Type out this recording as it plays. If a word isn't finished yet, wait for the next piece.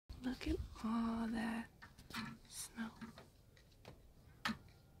all that snow.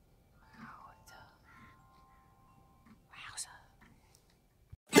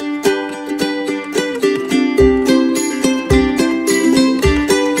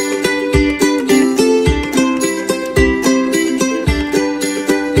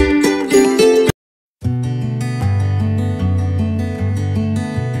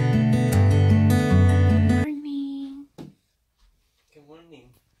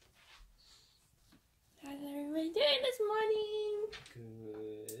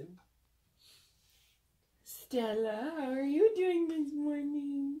 Stella, how are you doing this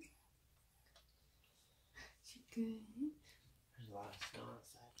morning? She good?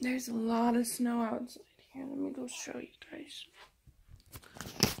 There's a lot of snow outside. Here, let me go show you guys.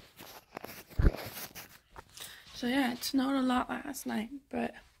 So yeah, it snowed a lot last night,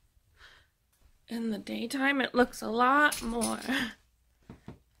 but in the daytime it looks a lot more.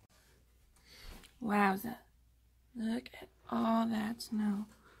 Wowza. Look at all that snow.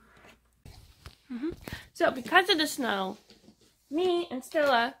 So because of the snow, me and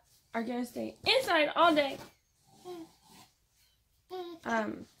Stella are gonna stay inside all day.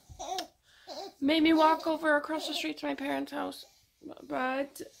 Maybe walk over across the street to my parents' house,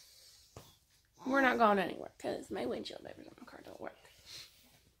 but we're not going anywhere because my windshield wipers on the car don't work.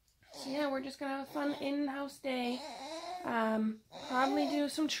 So yeah, we're just gonna have a fun in-house day. Probably do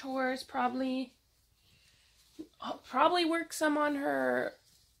some chores. Probably work some on her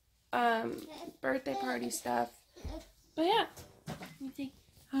birthday party stuff. But yeah, let me say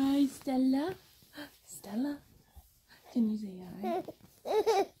hi, Stella. Stella, can you say hi?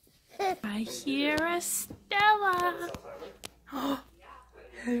 I hear a Stella. Oh,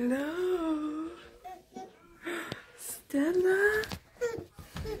 hello, Stella.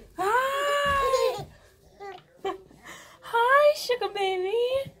 Hi. Hi, sugar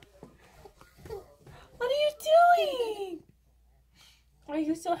baby. What are you doing? Are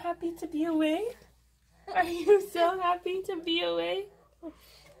you so happy to be away? Are you so happy to be away?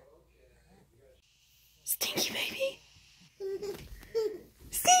 Stinky baby.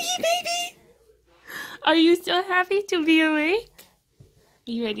 Stinky baby. Are you so happy to be awake?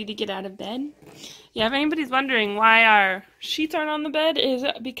 Are you ready to get out of bed? Yeah, if anybody's wondering why our sheets aren't on the bed, is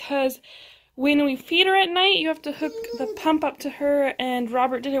because when we feed her at night, you have to hook the pump up to her, and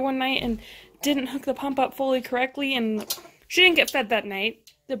Robert did it one night and didn't hook the pump up fully correctly, and she didn't get fed that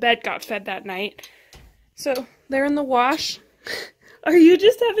night. The bed got fed that night. So, they're in the wash. Are you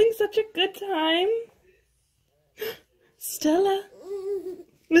just having such a good time? Stella?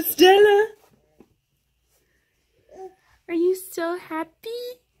 Stella? Are you so happy?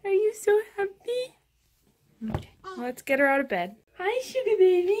 Are you so happy? Okay, let's get her out of bed. Hi, sugar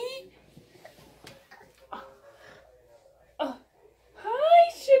baby. Oh. Hi,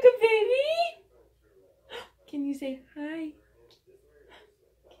 sugar baby. Can you say hi?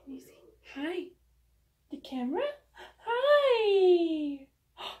 Can you say hi? The camera? Hi.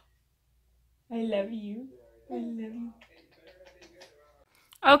 I love you. I love you.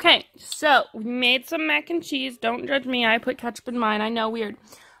 Okay, so we made some mac and cheese. Don't judge me, I put ketchup in mine. I know, weird.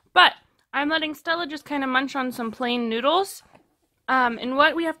 But I'm letting Stella just kind of munch on some plain noodles. And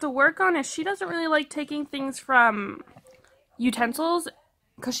what we have to work on is she doesn't really like taking things from utensils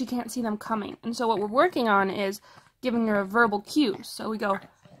because she can't see them coming. And so what we're working on is giving her a verbal cue. So we go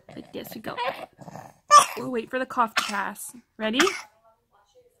like this. We go. We'll wait for the cough to pass. Ready?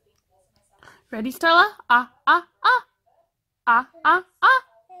 Ready, Stella? Ah, ah, ah. Ah, ah, ah.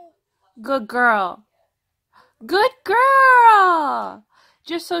 Good girl. Good girl.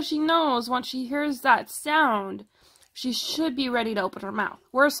 Just so she knows, once she hears that sound, she should be ready to open her mouth.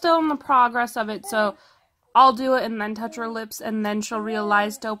 We're still in the progress of it, so I'll do it and then touch her lips, and then she'll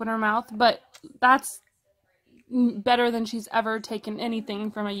realize to open her mouth. But that's better than she's ever taken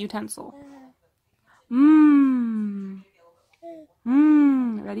anything from a utensil. Mmm.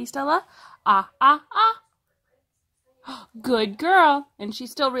 Mmm. Ready, Stella? Ah, ah, ah. Good girl. And she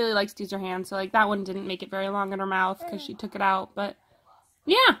still really likes to use her hands, so like that one didn't make it very long in her mouth because she took it out, but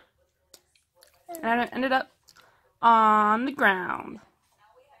yeah. And it ended up on the ground.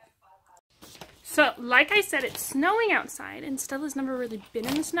 So, like I said, it's snowing outside, and Stella's never really been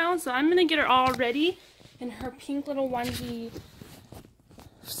in the snow, so I'm gonna get her all ready in her pink little onesie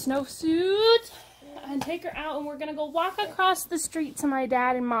snowsuit and take her out, and we're gonna go walk across the street to my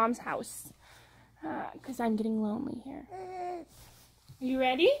dad and mom's house. Because I'm getting lonely here. Are you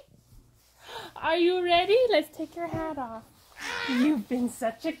ready? Are you ready? Let's take your hat off. You've been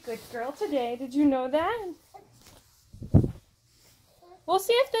such a good girl today. Did you know that? We'll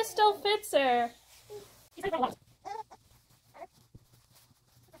see if this still fits her.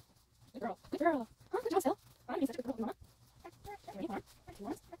 girl. Good girl. Huh? Good job, Stella. I'm gonna be such a good girl, Mama. Ready? One, two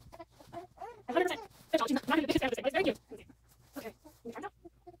ones. 100%. Good job. She's not even the biggest fan of this thing, but it's very cute. Okay. Let me try it out.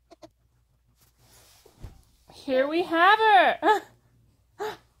 Here we have her.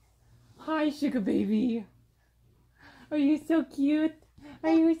 Hi, sugar baby. Are you so cute?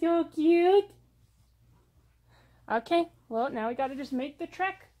 Are you so cute? Okay, well, now we gotta just make the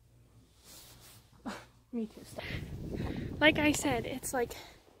trek. Me too, Stella. Like I said, it's like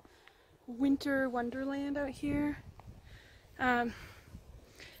winter wonderland out here.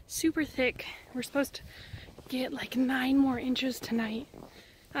 Super thick. We're supposed to get like 9 more inches tonight.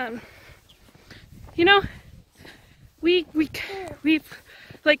 You know, we've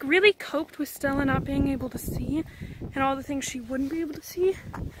like really coped with Stella not being able to see and all the things she wouldn't be able to see,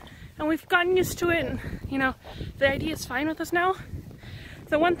 and we've gotten used to it, and you know, the idea is fine with us now.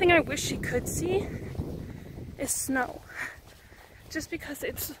 The one thing I wish she could see is snow, just because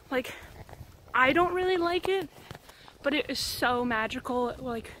it's like, I don't really like it, but it is so magical,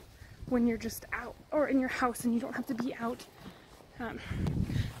 like when you're just out or in your house and you don't have to be out,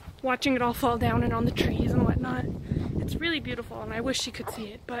 watching it all fall down and on the trees and whatnot. It's really beautiful, and I wish she could see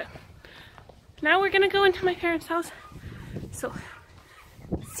it. But now we're gonna go into my parents' house, so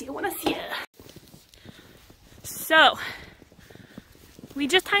see you when I see you. So we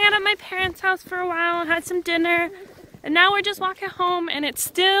just hung out at my parents' house for a while, had some dinner, and now we're just walking home, and it's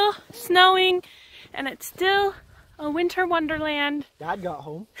still snowing, and it's still a winter wonderland. Dad got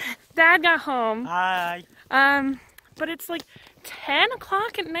home. Dad got home. Hi. But it's like 10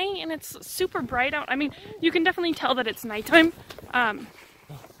 o'clock at night, and it's super bright out. I mean, you can definitely tell that it's nighttime,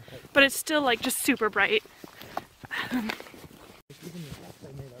 but it's still like just super bright.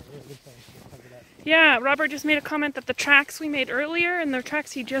 Yeah, Robert just made a comment that the tracks we made earlier and the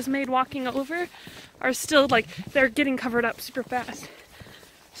tracks he just made walking over are still like, they're getting covered up super fast.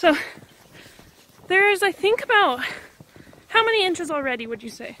 So there's, I think, about, how many inches already would you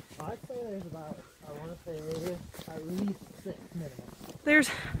say? I'd say there's about, I want to say at least 6 minimum.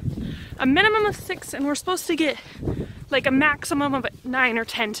 There's a minimum of 6, and we're supposed to get like a maximum of 9 or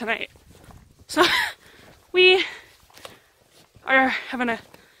 10 tonight. So we are having a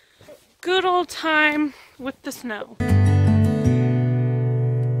good old time with the snow.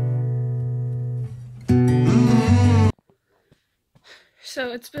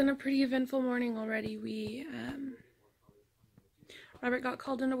 So it's been a pretty eventful morning already. Robert got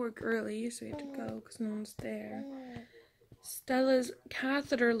called into work early, so he had to go because no one's there. Stella's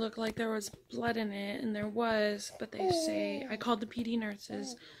catheter looked like there was blood in it, and there was, but they say, I called the PD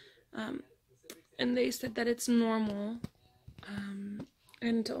nurses, and they said that it's normal,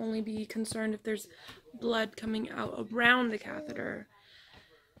 and to only be concerned if there's blood coming out around the catheter,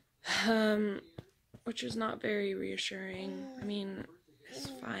 which is not very reassuring. I mean, it's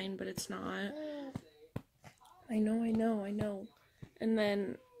fine, but it's not. I know. And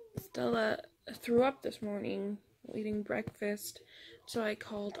then Stella threw up this morning eating breakfast, so I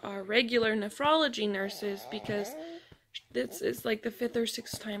called our regular nephrology nurses because this is like the 5th or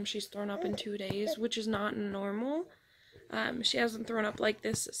 6th time she's thrown up in 2 days, which is not normal. She hasn't thrown up like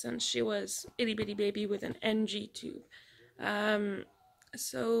this since she was itty bitty baby with an NG tube.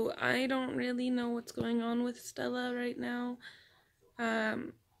 So I don't really know what's going on with Stella right now.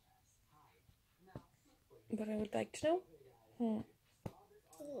 But I would like to know.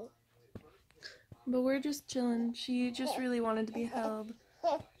 But we're just chilling. She just really wanted to be held.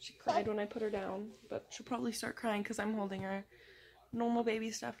 She cried when I put her down, but she'll probably start crying because I'm holding her. Normal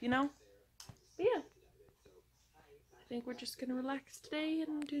baby stuff, you know? But yeah. I think we're just gonna relax today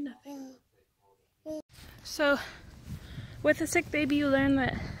and do nothing. So, with a sick baby, you learn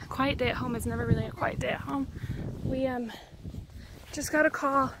that a quiet day at home is never really a quiet day at home. We just got a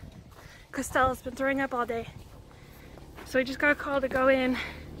call because Stella's been throwing up all day. So we just got a call to go in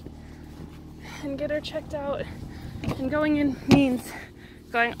and get her checked out. And going in means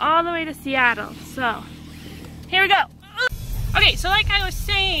going all the way to Seattle. So, here we go. Okay, so like I was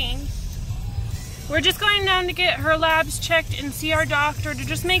saying, we're just going down to get her labs checked and see our doctor to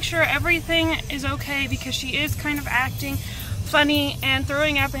just make sure everything is okay, because she is kind of acting funny and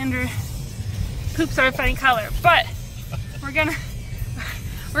throwing up, and her poops are a funny color. But we're gonna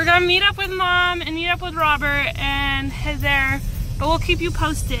meet up with Mom and meet up with Robert and head there, but we'll keep you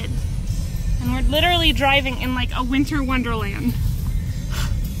posted. And we're literally driving in like a winter wonderland.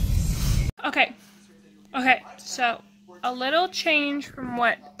 Okay, so a little change from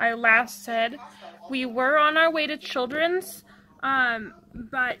what I last said. We were on our way to Children's,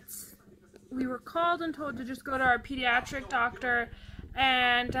 but we were called and told to just go to our pediatric doctor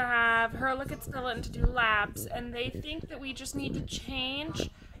and to have her look at Stella and to do labs. And they think that we just need to change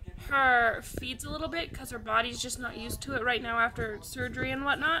her feeds a little bit because her body's just not used to it right now after surgery and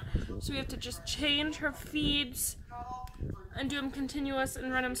whatnot. So we have to just change her feeds and do them continuous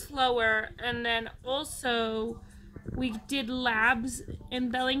and run them slower. And then also we did labs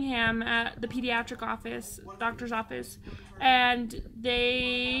in Bellingham at the pediatric office, doctor's office, and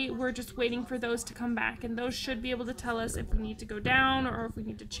they were just waiting for those to come back, and those should be able to tell us if we need to go down or if we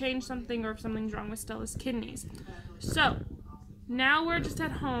need to change something or if something's wrong with Stella's kidneys. So now we're just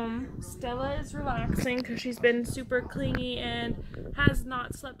at home. Stella is relaxing because she's been super clingy and has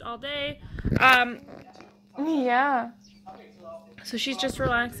not slept all day. Yeah. So she's just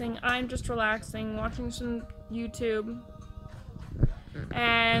relaxing. I'm just relaxing, watching some YouTube,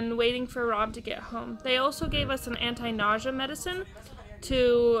 and waiting for Rob to get home. They also gave us an anti-nausea medicine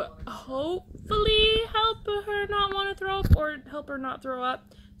to hopefully help her not want to throw up or help her not throw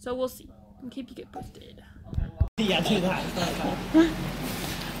up. So we'll see. I'll keep you posted.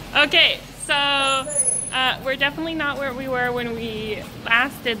 Okay, so we're definitely not where we were when we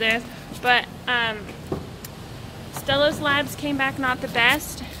last did this, but Stella's labs came back not the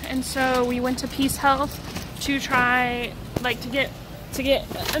best, and so we went to Peace Health to try, like, to get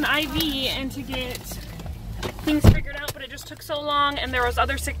an IV and to get things figured out, but it just took so long, and there was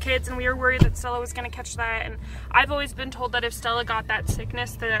other sick kids, and we were worried that Stella was going to catch that. And I've always been told that if Stella got that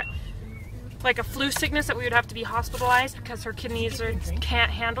sickness, that like a flu sickness, that we would have to be hospitalized because her kidneys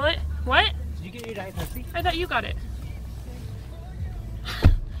can't handle it. What? Did you get your Diet Pepsi? I thought you got it.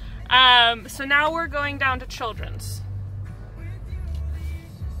 So now we're going down to Children's.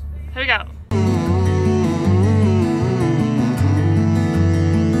 Here we go.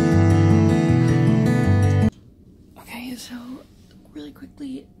 Okay, so really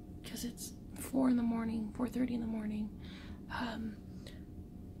quickly, because it's 4:30 in the morning,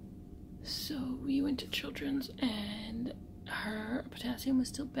 so we went to Children's and her potassium was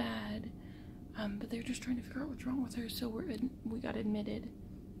still bad, but they're just trying to figure out what's wrong with her, so we got admitted,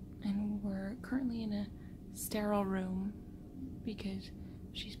 and we're currently in a sterile room because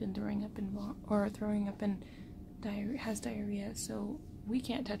she's been throwing up and has diarrhea, so we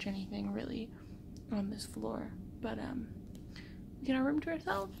can't touch anything really on this floor, but we get our room to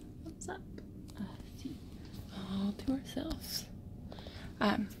ourselves. What's up? See, all to ourselves.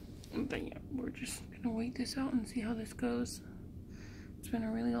 But yeah, we're just gonna wait this out and see how this goes. It's been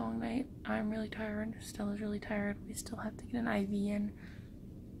a really long night. I'm really tired. Stella's really tired. We still have to get an IV in,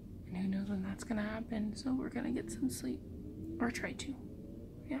 and who knows when that's gonna happen. So we're gonna get some sleep, or try to.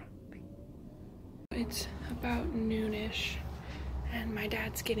 Yeah. It's about noonish, and my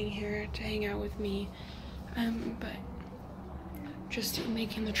dad's getting here to hang out with me. But just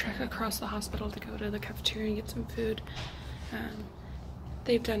making the trek across the hospital to go to the cafeteria and get some food.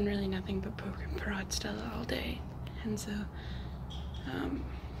 They've done really nothing but poke and prod Stella all day, and so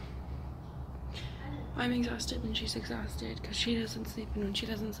I'm exhausted and she's exhausted because she doesn't sleep, and when she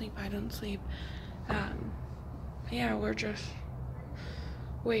doesn't sleep, I don't sleep. Yeah, we're just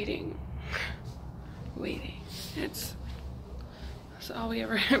waiting. That's all we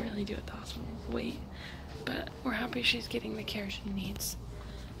ever really do at the hospital, wait. But we're happy she's getting the care she needs.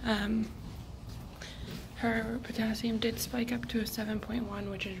 Her potassium did spike up to a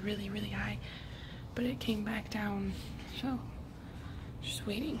 7.1, which is really, really high, but it came back down, so just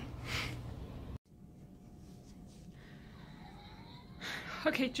waiting.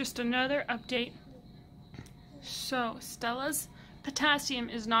 Okay, just another update. So Stella's potassium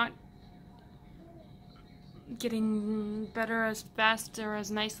is not getting better as fast or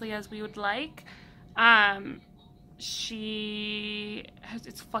as nicely as we would like.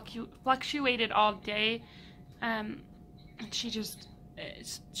 It's fluctuated all day, and she's just,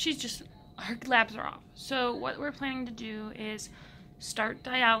 her labs are off. So what we're planning to do is start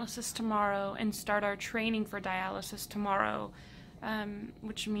dialysis tomorrow and start our training for dialysis tomorrow,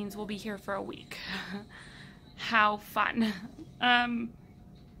 which means we'll be here for a week. How fun.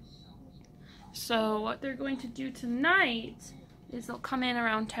 So what they're going to do tonight is they'll come in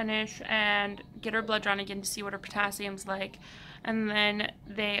around 10ish and get her blood drawn again to see what her potassium's like, and then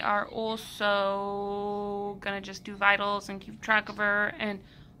they are also gonna just do vitals and keep track of her, and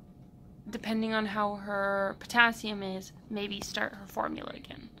depending on how her potassium is, maybe start her formula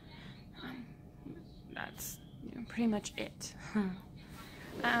again. That's pretty much it.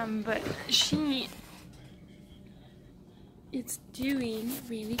 But it's doing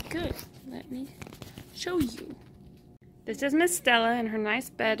really good. Let me show you. This is Miss Stella in her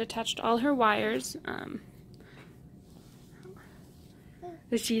nice bed, attached to all her wires.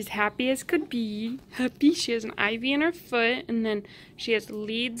 She's happy as could be. Happy. She has an IV in her foot, and then she has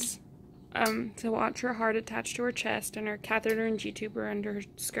leads to watch her heart attached to her chest and her catheter and G-tube are under her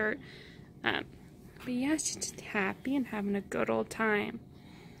skirt. But yeah, she's just happy and having a good old time.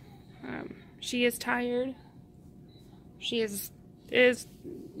 She is tired. She is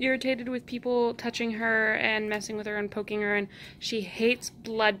irritated with people touching her and messing with her and poking her, and she hates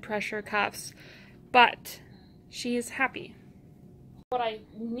blood pressure cuffs, but she is happy. What I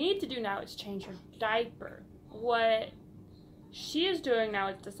need to do now is change her diaper. What she is doing now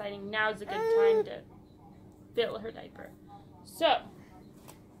is deciding now is a good time to fill her diaper. So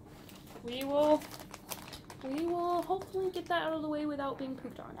we will hopefully get that out of the way without being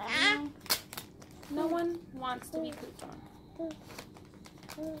pooped on. You know? No one wants to be pooped on.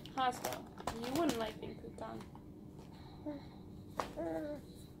 Hostile. You wouldn't like being pooped on.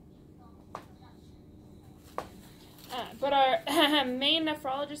 But our main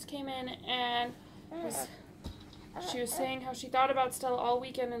nephrologist came in and she was saying how she thought about Stella all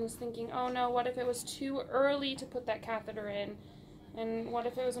weekend and was thinking, oh no, what if it was too early to put that catheter in? And what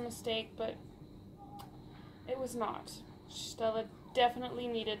if it was a mistake? But it was not. Stella definitely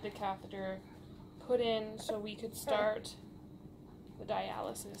needed the catheter put in so we could start the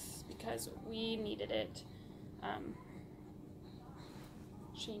dialysis because we needed it.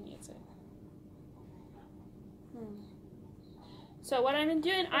 She needs it. So what I'm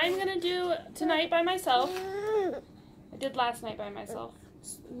gonna do tonight by myself. I did last night by myself.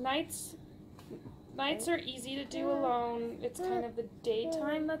 Nights are easy to do alone. It's kind of the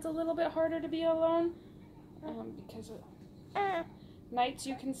daytime that's a little bit harder to be alone. Because nights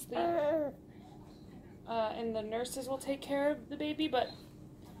you can sleep and the nurses will take care of the baby, but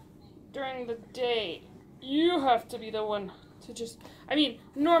during the day you have to be the one to just, I mean,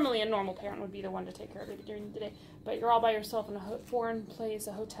 normally a normal parent would be the one to take care of the baby during the day, but you're all by yourself in a foreign place,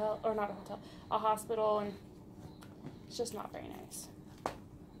 a hotel, or not a hotel, a hospital, and it's just not very nice.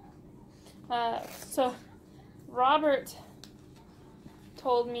 So Robert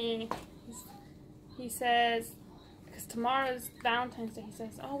told me, he says, because tomorrow's Valentine's Day, he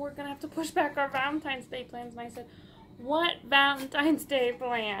says, oh, we're going to have to push back our Valentine's Day plans. And I said, what Valentine's Day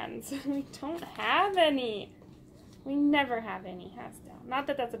plans? We don't have any. We never have any, hands down. Not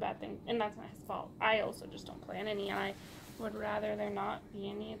that that's a bad thing, and that's not his fault. I also just don't plan any, and I would rather there not be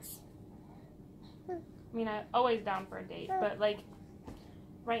any. I mean, I'm always down for a date, but, like,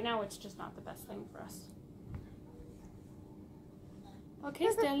 right now it's just not the best thing for us. Okay,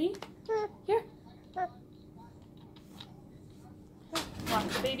 Stelly. Here. Lock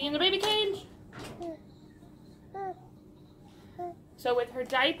the baby in the baby cage. So with her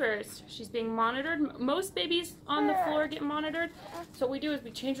diapers, she's being monitored. Most babies on the floor get monitored. So what we do is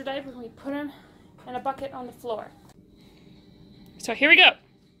we change her diapers and we put them in a bucket on the floor. So here we go.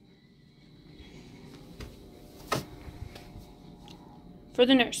 For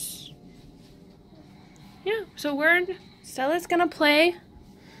the nurse. Yeah, so Stella's gonna play.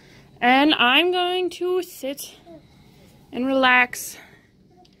 And I'm going to sit and relax.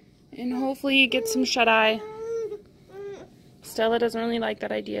 And hopefully get some shut-eye. Stella doesn't really like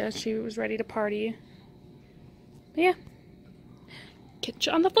that idea. She was ready to party. But yeah. Catch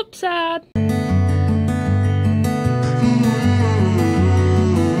you on the flip side.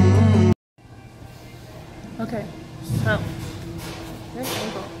 Okay, so there's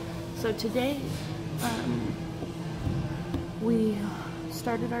Abel. So today, we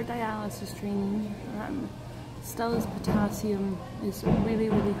started our dialysis training. Stella's potassium is really,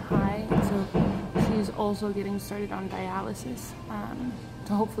 really high, so she's also getting started on dialysis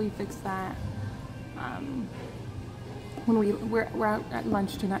to hopefully fix that. When we're out at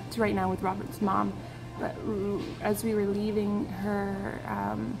lunch tonight, right now with Robert's mom, but as we were leaving, her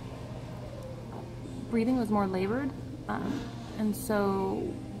breathing was more labored, and so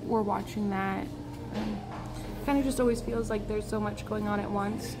we're watching that. Kind of just always feels like there's so much going on at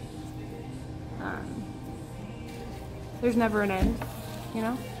once. There's never an end, you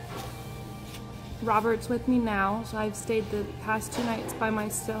know? Robert's with me now, so I've stayed the past 2 nights by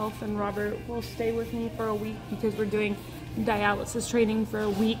myself, and Robert will stay with me for a week because we're doing dialysis training for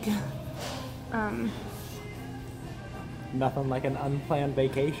a week. Nothing like an unplanned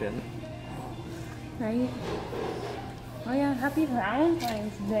vacation. Right? Oh yeah, happy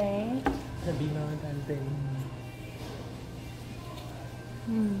Valentine's Day. Happy Valentine's Day.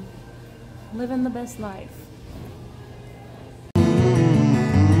 Living the best life.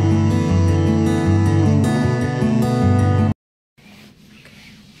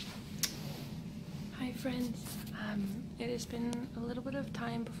 Friends, it has been a little bit of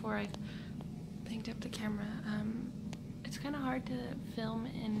time before I've picked up the camera. It's kind of hard to film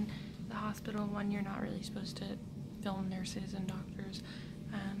in the hospital when you're not really supposed to film nurses and doctors,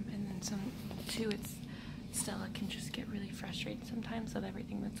 and then and it's Stella can just get really frustrated sometimes with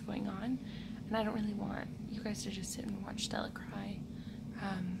everything that's going on, and I don't really want you guys to just sit and watch Stella cry.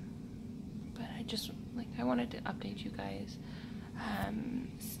 But I wanted to update you guys.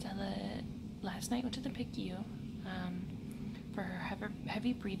 Stella last night went to the PICU for her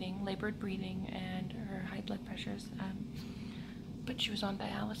heavy breathing, labored breathing, and her high blood pressures. But she was on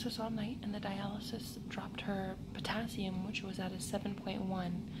dialysis all night, and the dialysis dropped her potassium, which was at a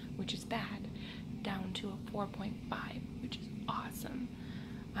 7.1, which is bad, down to a 4.5, which is awesome.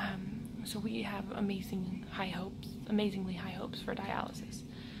 So we have amazingly high hopes for dialysis.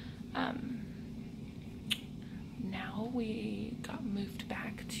 Now we got moved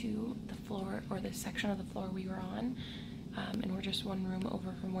back to the floor, or the section of the floor we were on, and we're just one room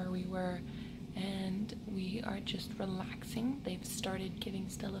over from where we were, and we are just relaxing. They've started giving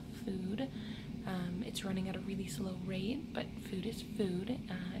Stella food. It's running at a really slow rate, but food is food.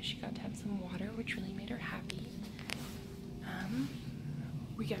 She got to have some water, which really made her happy.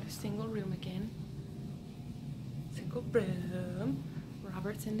 We got a single room again. Single room.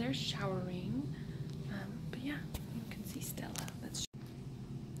 Robert's in there showering. But yeah, you can see Stella.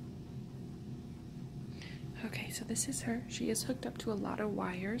 Okay, so this is her. She is hooked up to a lot of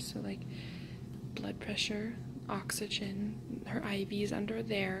wires, so like blood pressure, oxygen, her IV is under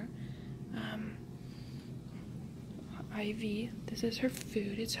there. IV, this is her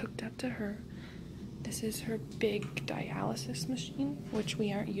food, it's hooked up to her. This is her big dialysis machine, which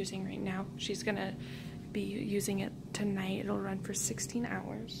we aren't using right now. She's gonna be using it tonight. It'll run for 16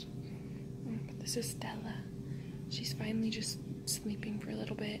 hours. But this is Stella. She's finally just sleeping for a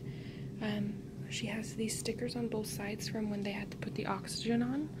little bit. She has these stickers on both sides from when they had to put the oxygen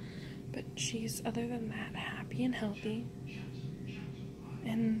on. But she's, other than that, happy and healthy.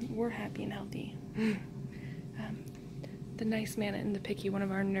 And we're happy and healthy. The nice man in the PICU, one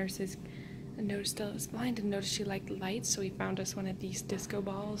of our nurses, noticed Stella was blind and noticed she liked lights, so he found us one of these disco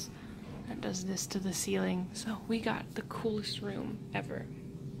balls that does this to the ceiling. So we got the coolest room ever.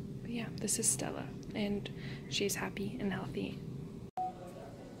 But yeah, this is Stella, and she's happy and healthy.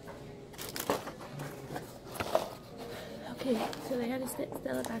 Okay, so they had to sit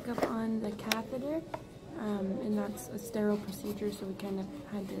Stella back up on the catheter, and that's a sterile procedure, so we kind of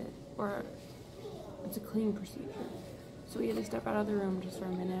had to, or it's a clean procedure. So we had to step out of the room just for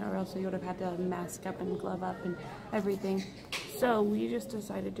a minute, or else we would have had to mask up and glove up and everything. So we just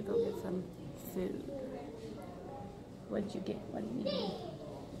decided to go get some food. What'd you get? What do you need?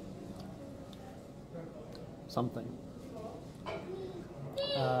 Something.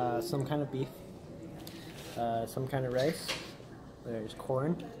 Some kind of beef. Some kind of rice. There's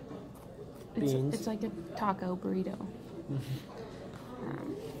corn. Beans. It's like a taco burrito.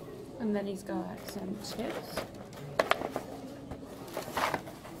 And then he's got some chips.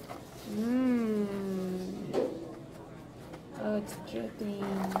 Oh, it's dripping.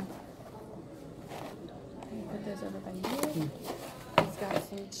 Let me put this over by here. He's got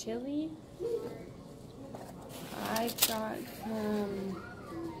some chili. I got some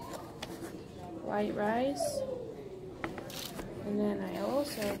white rice. And then I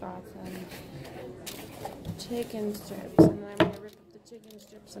also got some chicken strips. And then I'm going to rip up the chicken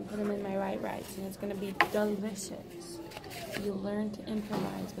strips and put them in my white rice. And it's going to be delicious. You learn to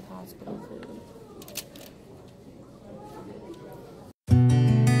improvise with hospital food.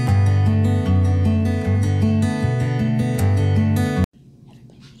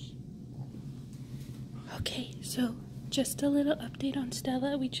 Okay, so just a little update on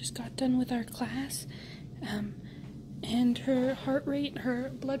Stella. We just got done with our class. And her heart rate,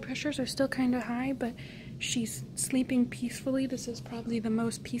 her blood pressures are still kind of high, but she's sleeping peacefully. This is probably the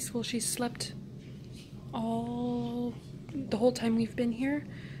most peaceful she's slept the whole time we've been here.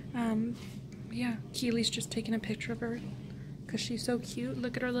 Yeah, Keely's just taking a picture of her because she's so cute.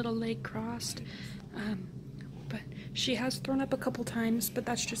 Look at her little leg crossed. But she has thrown up a couple times, but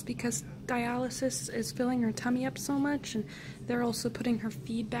that's just because dialysis is filling her tummy up so much, and they're also putting her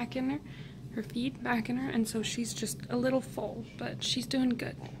feed back in her, and so she's just a little full, but she's doing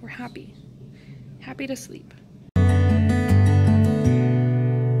good. We're happy to sleep.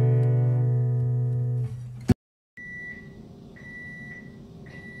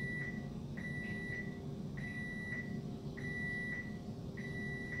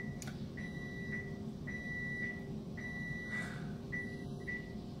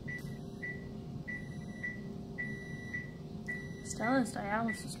 Stella's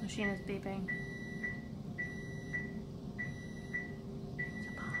dialysis machine is beeping.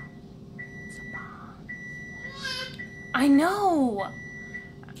 It's a bomb. I know!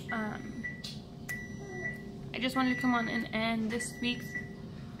 I just wanted to come on and end this week's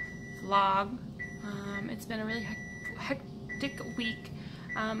vlog. It's been a really hectic week,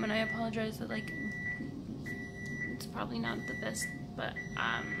 and I apologize that like it's probably not the best, but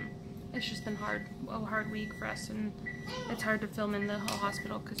it's just been a hard week for us, and it's hard to film in the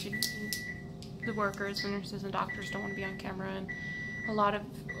hospital because the workers, the nurses and doctors don't want to be on camera, and a lot of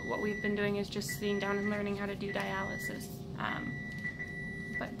what we've been doing is just sitting down and learning how to do dialysis.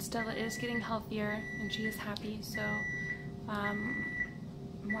 But Stella is getting healthier and she is happy, so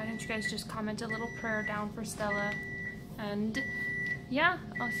why don't you guys just comment a little prayer down for Stella, and yeah,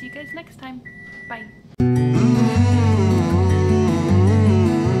 I'll see you guys next time. Bye.